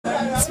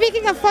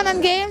Speaking of fun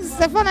and games,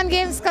 the fun and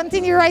games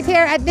continue right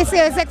here at this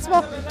year's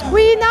Expo.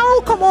 We now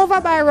come over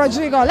by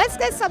Rodrigo. Let's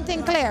get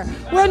something clear.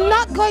 We're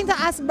not going to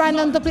ask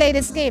Brandon to play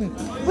this game.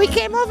 We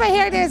came over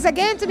here, there's a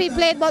game to be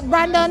played, but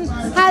Brandon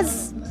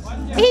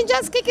he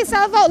just kicked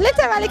himself out,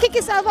 literally kicked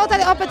himself out of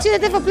the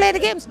opportunity for play the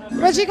games.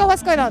 Rodrigo,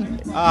 what's going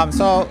on?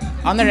 So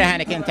under the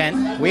Heineken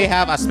tent, we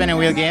have a spinning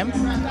wheel game.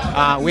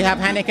 We have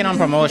Heineken on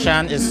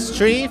promotion. It's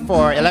 3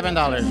 for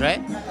 $11,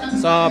 right?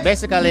 So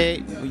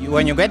basically,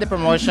 when you get the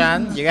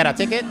promotion, you get a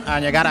ticket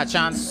and you got a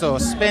chance to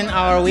spin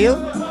our wheel.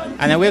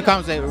 And the wheel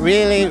comes with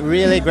really,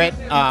 really great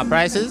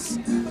prizes.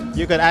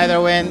 You could either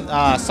win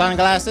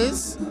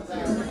sunglasses,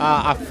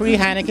 a free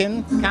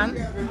Heineken can,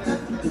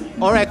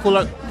 or a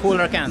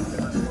cooler can.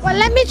 Well,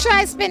 let me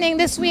try spinning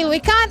this wheel. We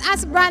can't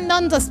ask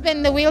Brandon to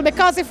spin the wheel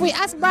because if we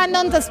ask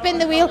Brandon to spin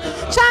the wheel,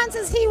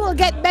 chances he will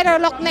get better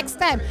luck next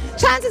time.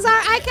 Chances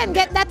are I can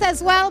get that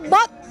as well,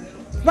 but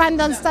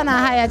Brandon stand a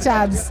higher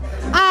chance.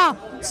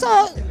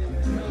 So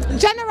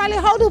generally,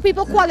 how do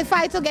people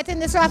qualify to get in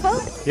this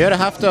raffle? You'd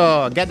have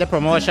to get the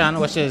promotion,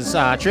 which is 3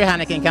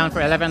 Heineken can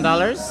for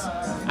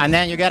 $11. And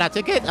then you get a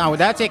ticket, and with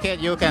that ticket,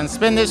 you can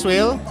spin this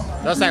wheel,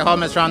 just like how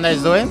Miss Rhonda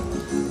is doing.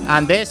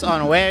 And based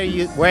on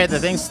where the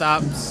thing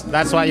stops,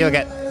 that's what you'll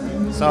get.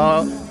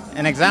 So,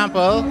 an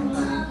example.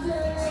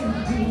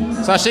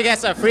 So she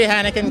gets a free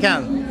Heineken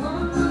can.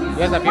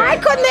 Why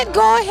couldn't it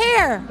go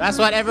here? That's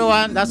what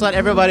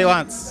everybody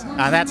wants.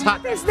 And that's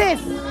hot. What is this?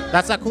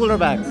 That's a cooler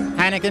bag.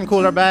 Heineken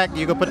cooler bag.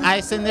 You could put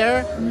ice in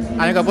there,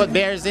 and you could put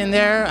beers in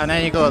there, and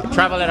then you go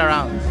travel it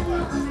around.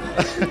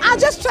 I'll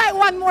just try it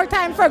one more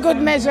time for good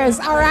measures,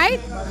 all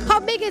right? How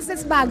big is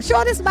this bag?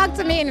 Show this bag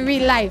to me in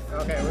real life.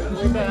 Okay,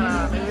 we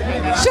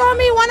can, show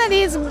me one of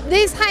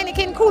these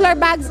Heineken cooler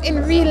bags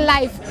in real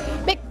life.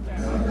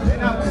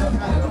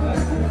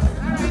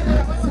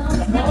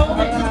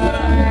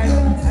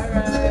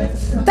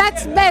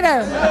 That's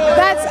better.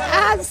 That's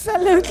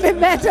absolutely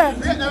better.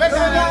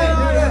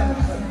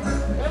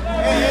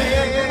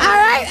 All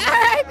right.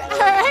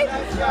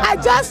 I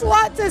just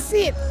want to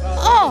see it.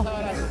 Oh.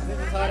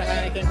 How the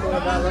Heineken cooler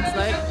bag looks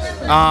like.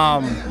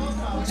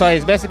 So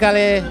it's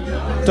basically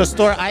to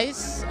store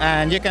ice,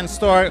 and you can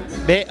store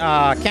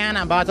can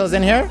and bottles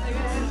in here,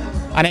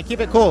 and then keep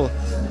it cool.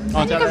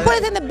 And you can put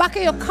it in the back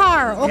of your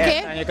car,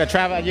 okay? Yeah, and you could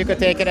travel, you could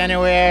take it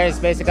anywhere. It's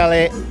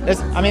basically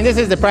this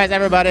is the price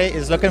everybody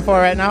is looking for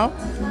right now.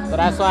 So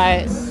that's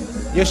why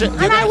you should.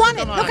 And I want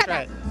it. Look at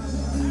that.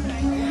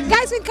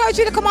 Guys, we encourage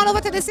you to come on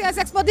over to the CS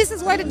Expo. This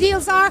is where the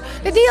deals are.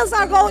 The deals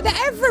are going.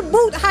 Every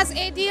booth has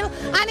a deal.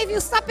 And if you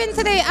stop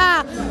into the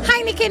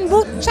Heineken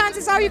booth,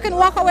 chances are you can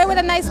walk away with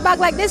a nice bag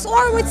like this,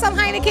 or with some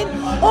Heineken,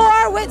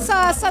 or with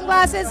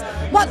sunglasses.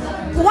 But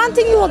one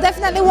thing you will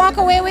definitely walk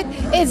away with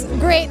is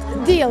great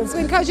deals. We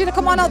encourage you to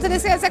come on out to the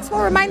CS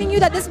Expo, reminding you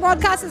that this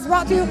broadcast is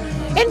brought to you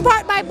in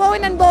part by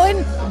Bowen and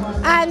Bowen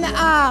and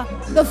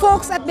the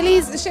folks at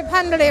Belize Ship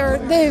Handler,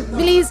 the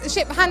Belize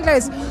Ship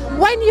Handlers.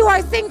 When you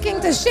are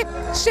thinking to ship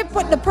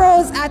with the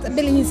pros at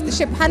Belize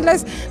Ship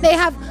Handlers. They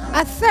have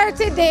a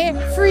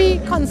 30-day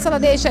free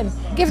consolidation.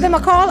 Give them a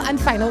call and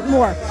find out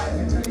more.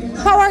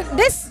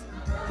 This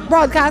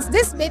broadcast,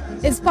 this bit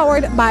is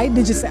powered by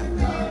Digicel.